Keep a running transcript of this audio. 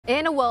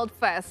In a world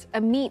first, a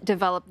meat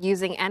developed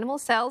using animal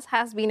cells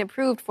has been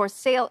approved for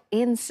sale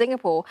in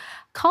Singapore.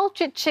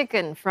 Cultured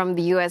chicken from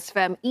the US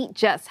firm Eat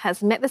Just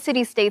has met the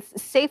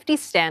city-state's safety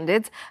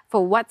standards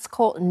for what's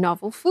called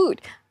novel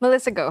food.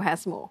 Melissa Goh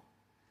has more.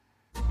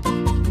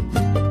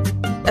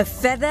 A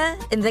feather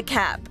in the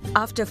cap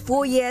after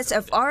 4 years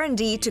of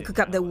R&D to cook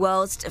up the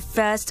world's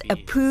first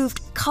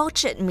approved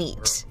cultured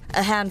meat.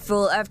 A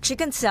handful of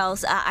chicken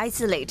cells are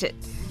isolated,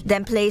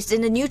 then placed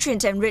in a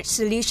nutrient-enriched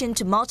solution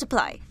to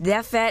multiply.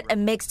 They're fed a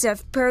mix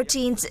of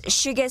proteins,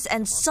 sugars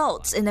and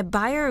salts in a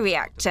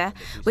bioreactor,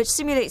 which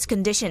simulates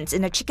conditions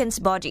in a chicken's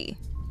body.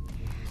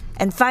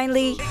 And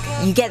finally,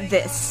 you get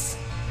this,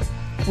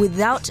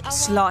 without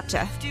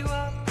slaughter.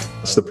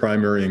 The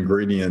primary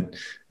ingredient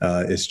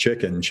is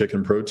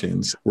chicken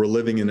proteins. We're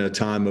living in a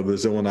time of a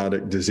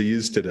zoonotic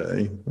disease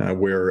today,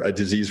 where a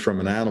disease from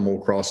an animal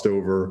crossed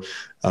over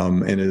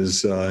and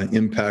has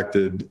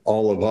impacted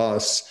all of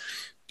us.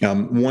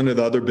 One of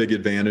the other big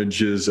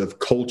advantages of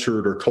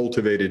cultured or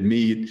cultivated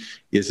meat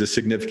is a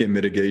significant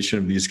mitigation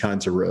of these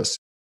kinds of risks.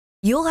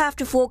 You'll have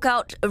to fork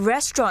out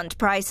restaurant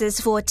prices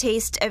for a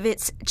taste of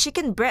its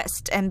chicken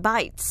breast and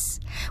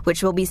bites,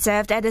 which will be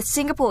served at a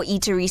Singapore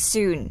eatery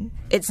soon.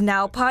 It's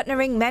now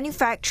partnering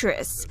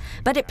manufacturers,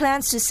 but it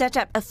plans to set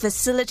up a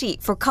facility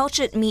for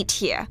cultured meat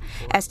here,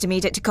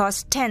 estimated to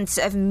cost tens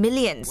of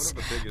millions.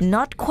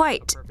 Not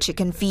quite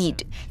chicken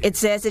feed. It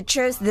says it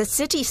chose the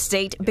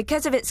city-state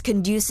because of its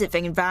conducive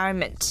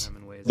environment.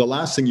 The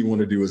last thing you want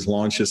to do is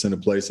launch this in a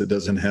place that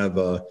doesn't have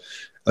a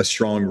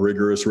strong,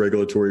 rigorous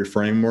regulatory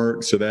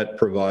framework. So that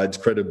provides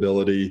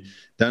credibility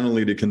not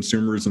only to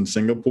consumers in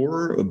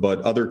Singapore,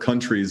 but other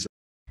countries.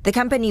 The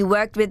company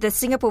worked with the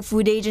Singapore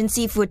Food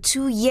Agency for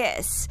 2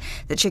 years.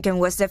 The chicken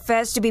was the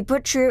first to be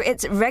put through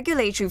its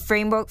regulatory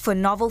framework for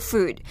novel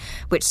food,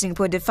 which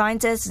Singapore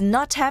defines as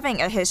not having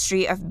a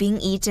history of being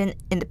eaten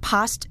in the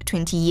past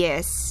 20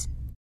 years.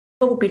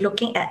 We'll be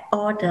looking at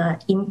all the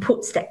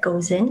inputs that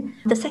goes in.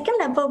 The second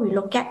level we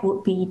look at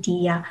would be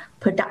the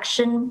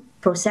production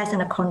process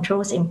and the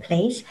controls in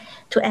place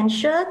to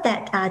ensure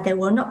that there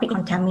will not be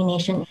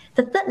contamination.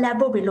 The third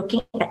level, we're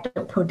looking at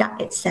the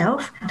product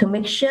itself to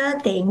make sure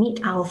they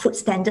meet our food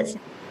standards.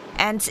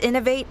 And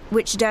Innovate,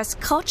 which does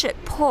cultured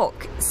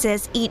pork,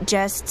 says Eat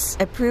Just's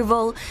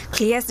approval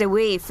clears the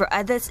way for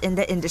others in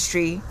the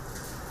industry.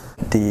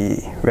 The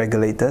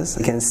regulators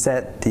can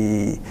set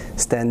the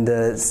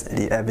standards,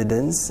 the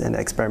evidence and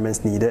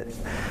experiments needed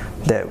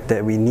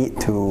that we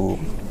need to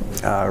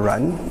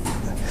run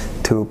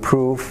to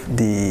prove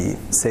the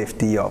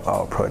safety of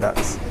our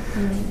products.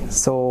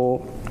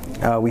 So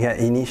we had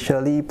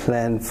initially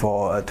planned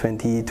for a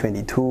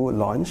 2022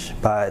 launch,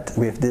 but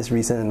with this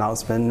recent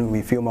announcement,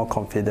 we feel more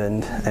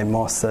confident and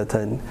more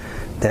certain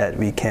that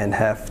we can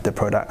have the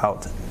product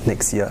out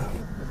next year.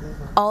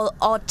 All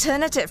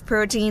alternative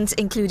proteins,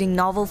 including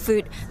novel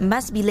food,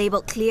 must be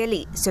labelled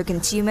clearly so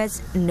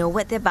consumers know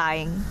what they're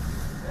buying.